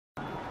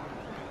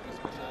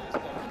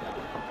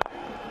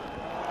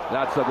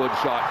That's a good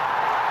shot.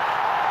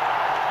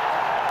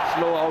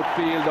 Slow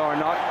outfield or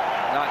not,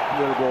 that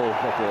will go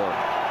for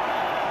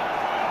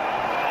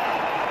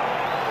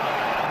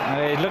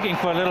 4. He's looking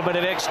for a little bit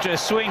of extra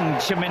swing,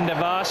 Chaminda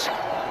Vas.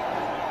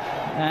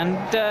 And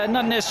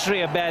not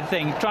necessarily a bad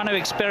thing. Trying to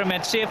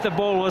experiment, see if the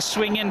ball will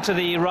swing into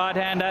the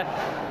right-hander.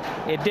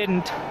 It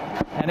didn't,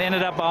 and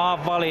ended up a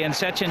half volley, and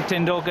Sachin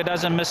Tendulkar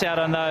doesn't miss out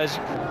on those.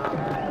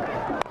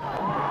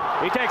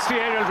 He takes the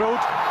aerial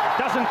route,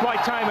 doesn't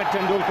quite time it,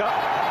 Tendulkar.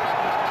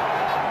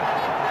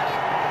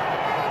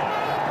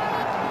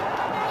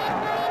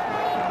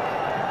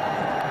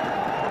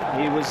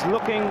 He was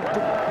looking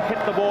to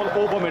hit the ball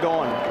over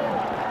mid-on.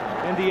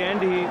 In the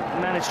end, he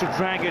managed to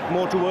drag it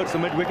more towards the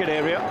mid-wicket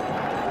area.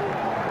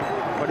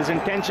 But his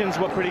intentions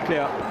were pretty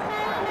clear.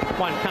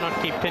 One cannot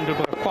keep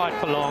Tendulkar quiet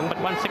for long, but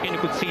once again you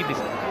could see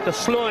the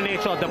slower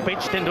nature of the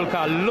pitch.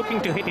 Tendulkar looking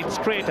to hit it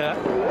straighter,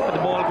 but the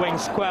ball going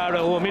square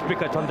over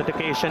mid-wicket on that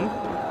occasion.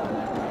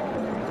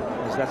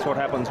 Yes, that's what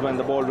happens when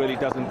the ball really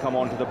doesn't come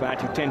onto the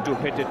bat. You tend to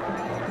hit it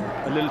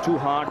a little too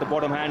hard. The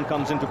bottom hand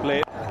comes into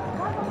play.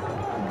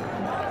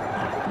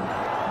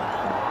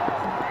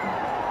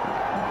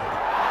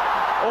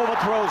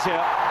 Overthrows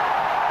here.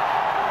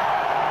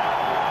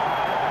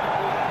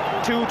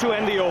 2 to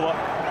end the over.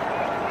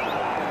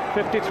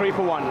 53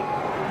 for 1.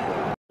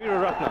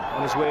 Ratna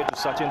on his way to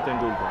Sachin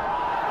Tendulkar.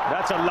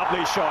 That's a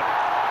lovely shot.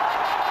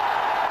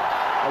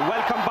 A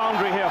welcome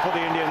boundary here for the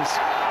Indians.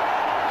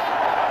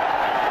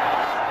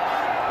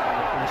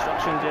 The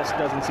construction just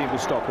doesn't seem to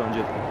stop,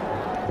 Ranjit.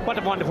 What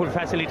a wonderful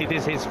facility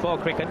this is for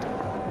cricket.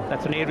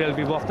 That's an aerial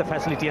view of the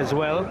facility as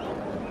well.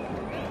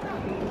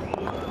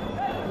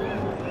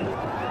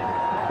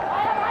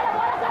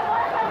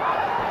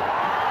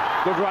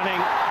 Good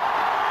running.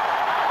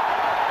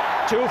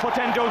 2 for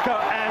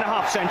Tendulkar and a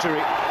half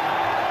century.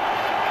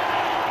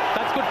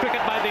 That's good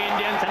cricket by the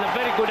Indians, and a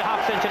very good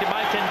half century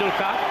by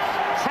Tendulkar.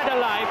 He's had a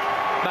life,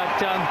 but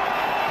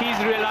he's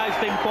realized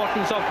the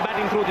importance of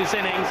batting through this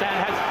innings and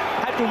has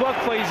had to work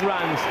for his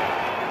runs.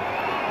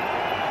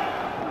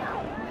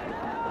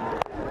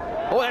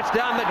 Oh, that's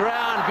down the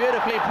ground,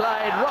 beautifully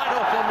played, right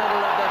off the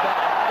middle of the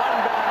bat. One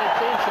down,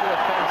 it's into the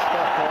fence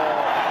for 4.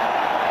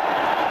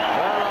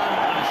 Well,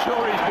 I'm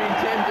sure he's been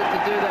tempted to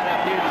do that a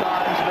few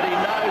times, but he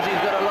knows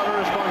he's got a lot of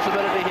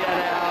responsibility here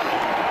now.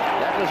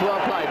 That was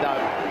well played, though.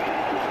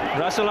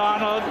 Russell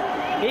Arnold,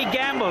 he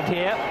gambled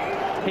here.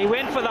 He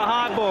went for the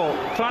high ball,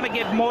 trying to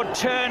get more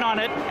turn on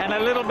it and a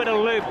little bit of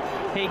loop.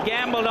 He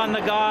gambled on the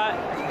guy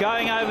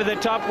going over the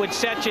top, which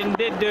Sachin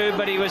did do,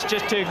 but he was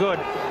just too good.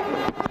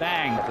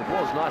 Bang. The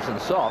ball's nice and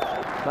soft,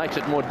 makes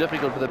it more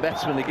difficult for the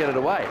batsman to get it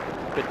away.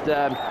 But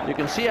you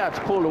can see how it's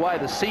pulled away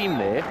the seam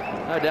there.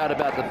 No doubt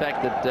about the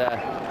fact that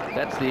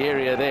that's the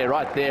area there,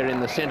 right there in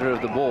the centre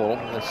of the ball.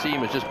 The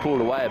seam has just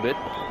pulled away a bit.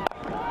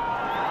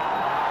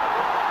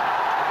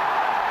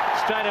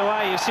 Straight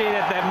away you see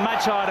that they're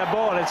much harder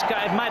ball. It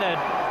made a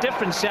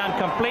different sound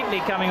completely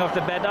coming off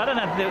the bat. I don't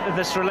know if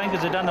the Sri Lankans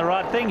have done the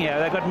right thing here.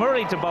 They've got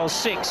Murray to bowl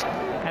 6,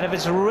 and if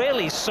it's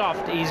really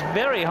soft, he's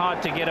very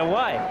hard to get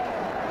away.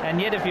 And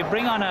yet if you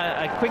bring on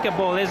a quicker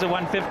ball, there's a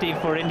 150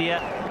 for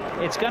India,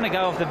 it's going to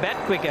go off the bat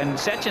quicker, and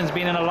Sachin's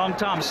been in a long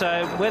time,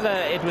 so whether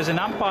it was an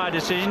umpire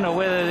decision or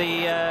whether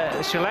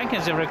the Sri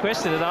Lankans have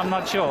requested it, I'm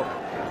not sure.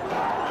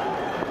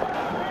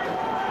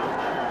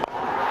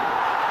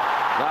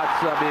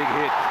 That's a big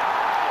hit.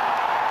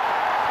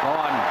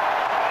 Gone.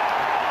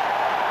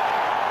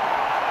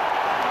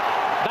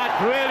 That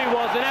really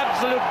was an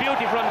absolute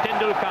beauty from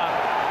Tendulkar.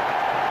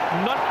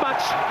 Not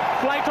much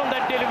flight on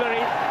that delivery,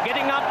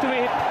 getting up to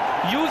it,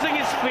 using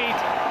his feet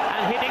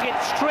and hitting it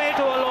straight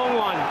to a long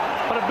one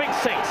for a big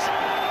 6.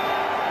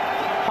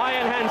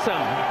 High and handsome.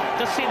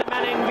 Just see the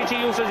manner in which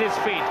he uses his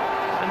feet,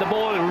 and the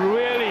ball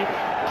really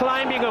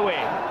climbing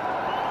away.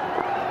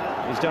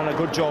 He's done a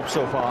good job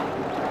so far.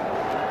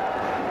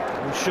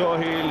 I'm sure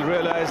he'll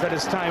realize that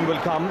his time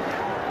will come.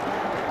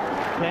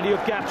 Plenty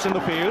of gaps in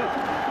the field.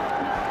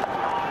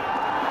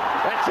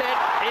 That's it,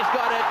 he's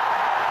got it.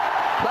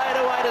 Played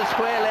away to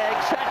square leg.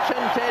 Sachin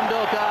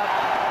Tendulkar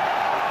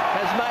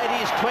has made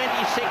his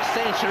 26th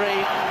century.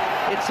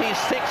 It's his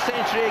 6th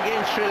century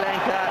against Sri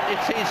Lanka.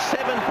 It's his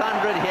 700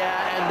 here,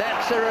 and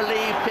that's a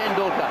relieved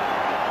Tendulkar.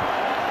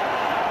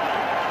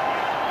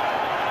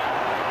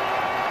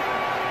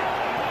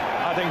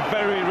 I think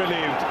very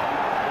relieved.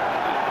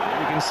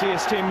 You can see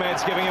his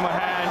teammates giving him a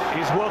hand.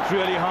 He's worked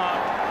really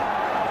hard.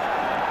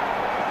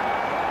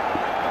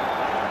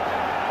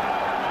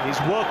 He's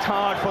worked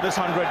hard for this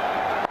 100.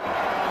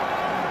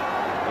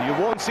 You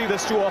won't see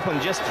this too often,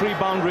 just 3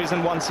 boundaries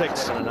and 1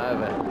 6. And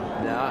over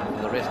now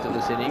for the rest of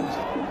this innings. He's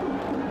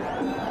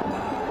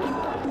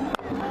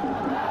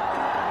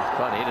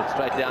trying to hit it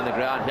straight down the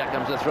ground. Here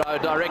comes the throw,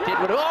 direct hit.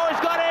 Oh, he's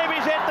got him!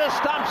 He's hit the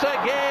stumps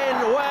again.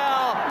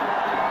 Well,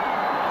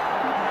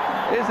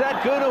 is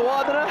that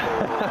Gunawardena?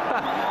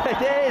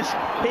 It is.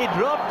 He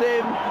dropped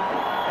him.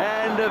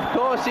 And of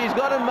course he's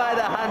got him made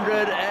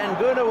 100, and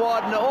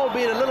Gunawardena,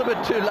 albeit a little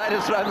bit too late,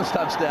 has thrown the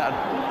stumps down.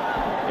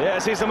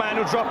 Yes, he's the man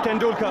who dropped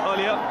Tendulkar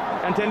earlier,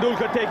 and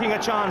Tendulkar taking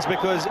a chance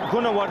because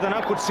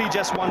Gunawardena could see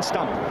just one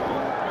stump.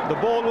 The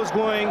ball was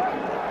going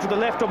to the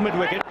left of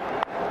mid-wicket.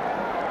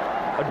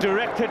 A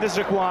direct hit is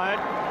required,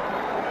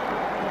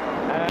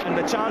 and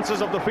the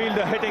chances of the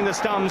fielder hitting the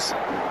stumps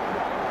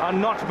are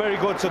not very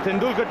good. So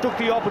Tendulkar took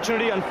the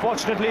opportunity.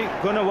 Unfortunately,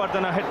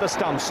 Gunawardena hit the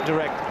stumps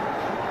direct.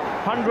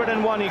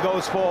 101 he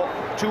goes for,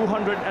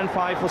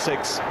 205 for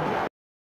 6.